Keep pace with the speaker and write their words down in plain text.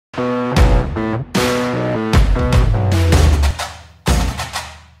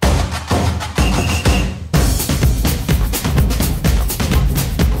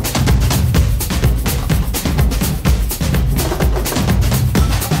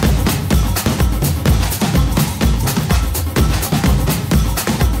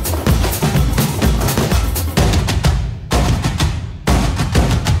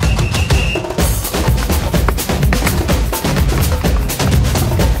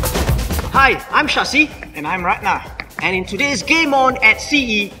Hi, I'm Shasi. And I'm Ratna. And in today's Game On at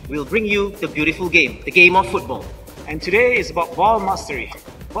CE, we'll bring you the beautiful game, the game of football. And today is about ball mastery.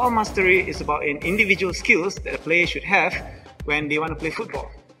 Ball mastery is about individual skills that a player should have when they want to play football.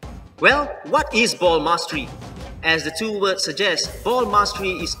 Well, what is ball mastery? As the two words suggest, ball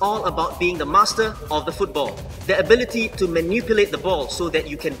mastery is all about being the master of the football. The ability to manipulate the ball so that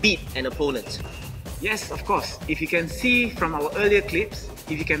you can beat an opponent. Yes, of course. If you can see from our earlier clips,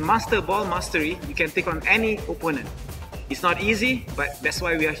 if you can master ball mastery, you can take on any opponent. It's not easy, but that's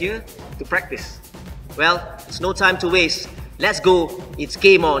why we are here, to practice. Well, it's no time to waste. Let's go. It's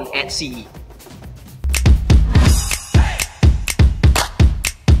Game On at CE.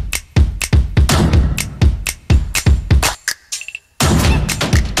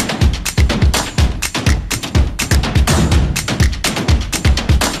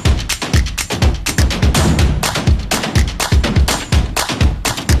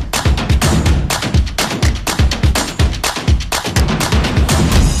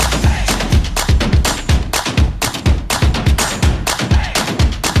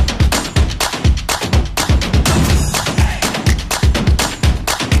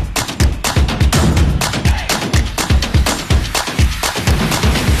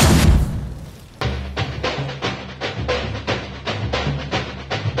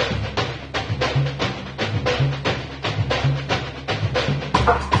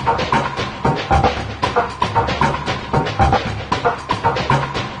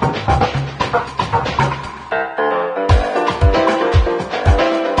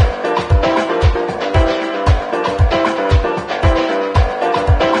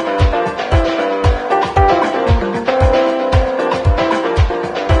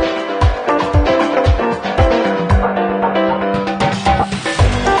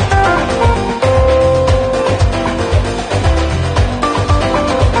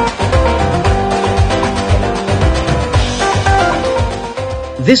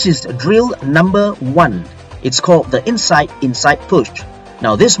 This is drill number 1. It's called the inside push.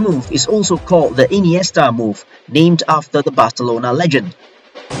 Now this move is also called the Iniesta move, named after the Barcelona legend.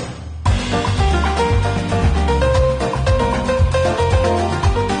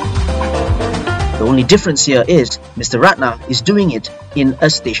 The only difference here is Mr. Ratna is doing it in a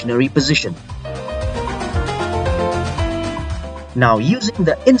stationary position. Now using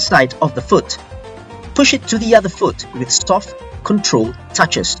the inside of the foot, push it to the other foot with soft, controlled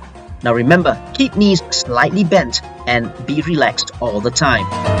touches. Now remember, keep knees slightly bent and be relaxed all the time.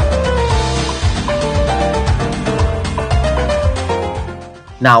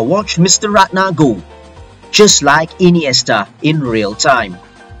 Now watch Mr. Ratna go, just like Iniesta in real time.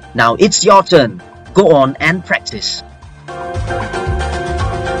 Now it's your turn. Go on and practice.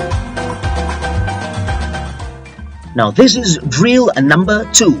 Now this is drill number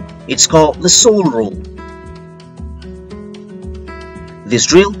 2. It's called the sole roll. This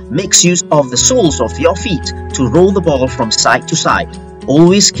drill makes use of the soles of your feet to roll the ball from side to side,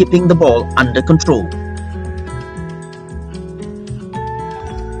 always keeping the ball under control.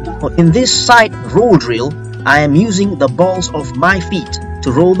 In this side roll drill, I am using the balls of my feet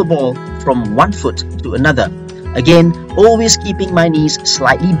to roll the ball from one foot to another. Again, always keeping my knees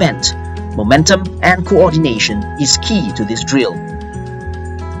slightly bent. Momentum and coordination is key to this drill.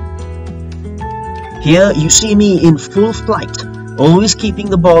 Here you see me in full flight, always keeping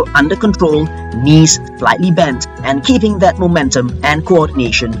the ball under control, knees slightly bent, and keeping that momentum and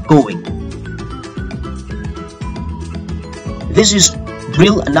coordination going. This is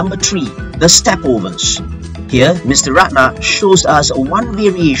drill number 3, the step overs. Here, Mr. Ratna shows us one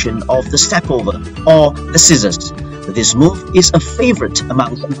variation of the step over, or the scissors. This move is a favorite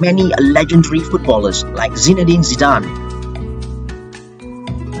among many legendary footballers like Zinedine Zidane,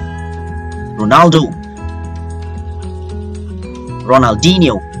 Ronaldo,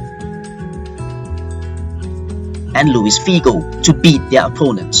 Ronaldinho, and Luis Figo to beat their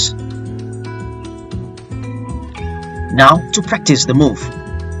opponents. Now to practice the move.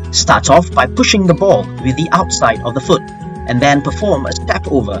 Start off by pushing the ball with the outside of the foot and then perform a step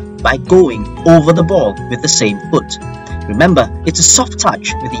over by going over the ball with the same foot. Remember, it's a soft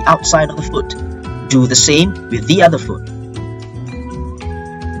touch with the outside of the foot. Do the same with the other foot.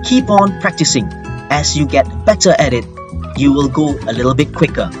 Keep on practicing. As you get better at it, you will go a little bit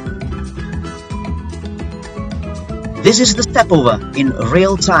quicker. This is the step over in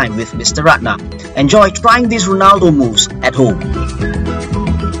real time with Mr. Ratna. Enjoy trying these Ronaldo moves at home.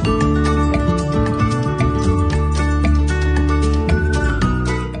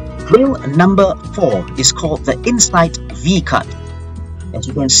 Drill number 4 is called the inside V-cut. As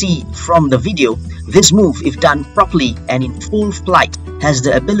you can see from the video, this move, if done properly and in full flight, has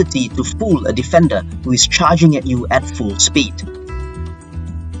the ability to fool a defender who is charging at you at full speed.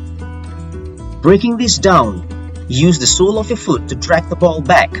 Breaking this down, use the sole of your foot to drag the ball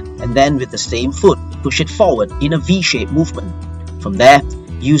back, and then with the same foot, push it forward in a V-shaped movement. From there,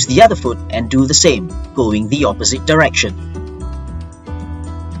 use the other foot and do the same, going the opposite direction.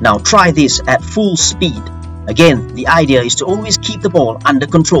 Now try this at full speed. Again, the idea is to always keep the ball under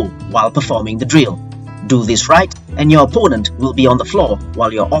control while performing the drill. Do this right, and your opponent will be on the floor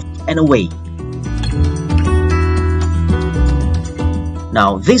while you're off and away.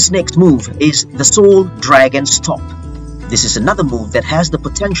 Now this next move is the sole drag and stop. This is another move that has the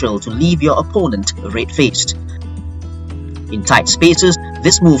potential to leave your opponent red-faced. In tight spaces,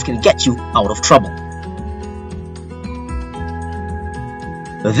 this move can get you out of trouble.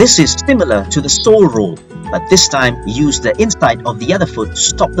 This is similar to the sole roll, but this time use the inside of the other foot to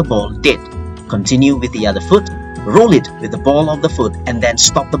stop the ball dead. Continue with the other foot, roll it with the ball of the foot, and then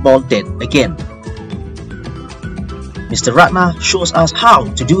stop the ball dead again. Mr. Ratna shows us how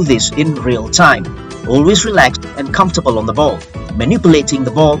to do this in real time, always relaxed and comfortable on the ball, manipulating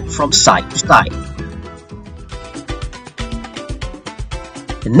the ball from side to side.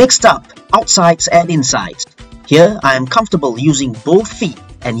 Next up, outsides and insides. Here I am comfortable using both feet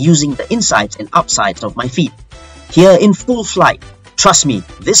and using the insides and outsides of my feet. Here in full flight, trust me,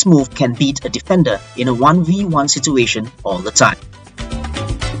 this move can beat a defender in a 1v1 situation all the time.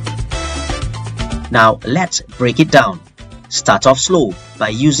 Now let's break it down. Start off slow by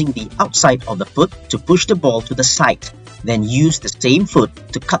using the outside of the foot to push the ball to the side. Then use the same foot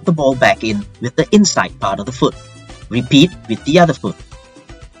to cut the ball back in with the inside part of the foot. Repeat with the other foot.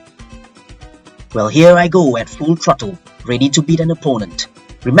 Well, here I go at full throttle, ready to beat an opponent.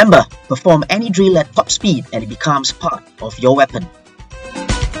 Remember, perform any drill at top speed and it becomes part of your weapon.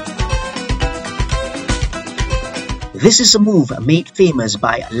 This is a move made famous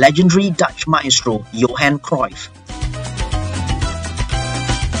by legendary Dutch maestro Johan Cruyff.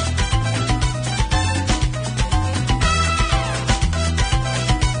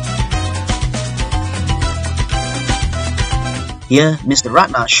 Here, Mr.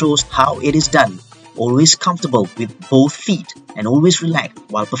 Ratna shows how it is done, always comfortable with both feet and always relaxed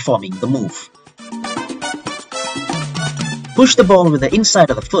while performing the move. Push the ball with the inside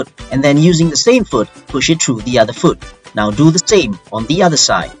of the foot and then using the same foot, push it through the other foot. Now do the same on the other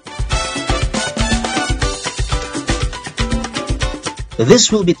side.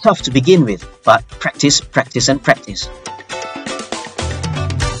 This will be tough to begin with, but practice, practice and practice.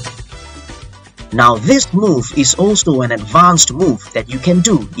 Now this move is also an advanced move that you can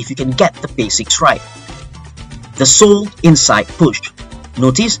do if you can get the basics right. The sole inside push.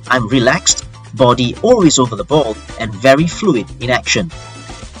 Notice I'm relaxed, body always over the ball and very fluid in action.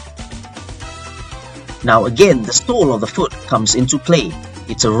 Now again the sole of the foot comes into play.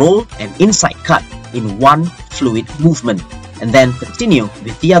 It's a roll and inside cut in one fluid movement and then continue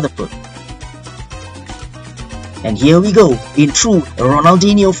with the other foot. And here we go, in true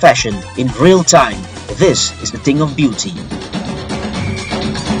Ronaldinho fashion, in real time. This is the thing of beauty.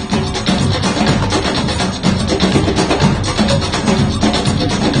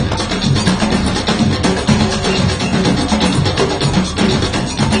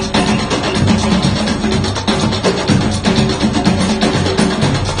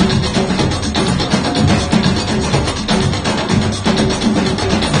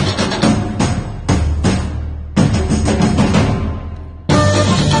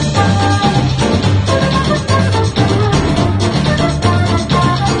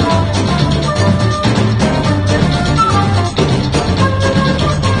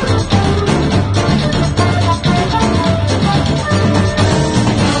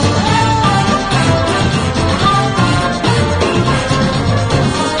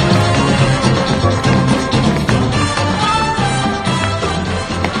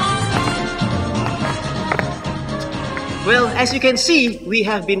 Well, as you can see, we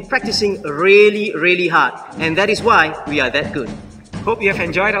have been practicing really hard, and that is why we are that good. Hope you have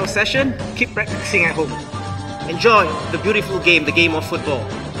enjoyed our session. Keep practicing at home. Enjoy the beautiful game, the game of football.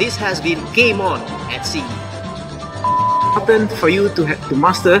 This has been Game On at Sea. Important for you to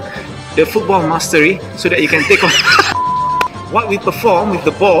master the football mastery so that you can take on what we perform with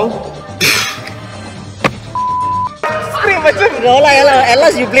the ball. At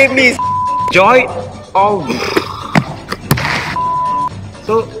last you blame me. Enjoy all.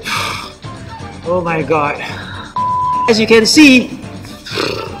 So, oh my god. As you can see,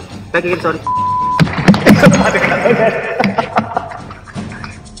 back again, sorry.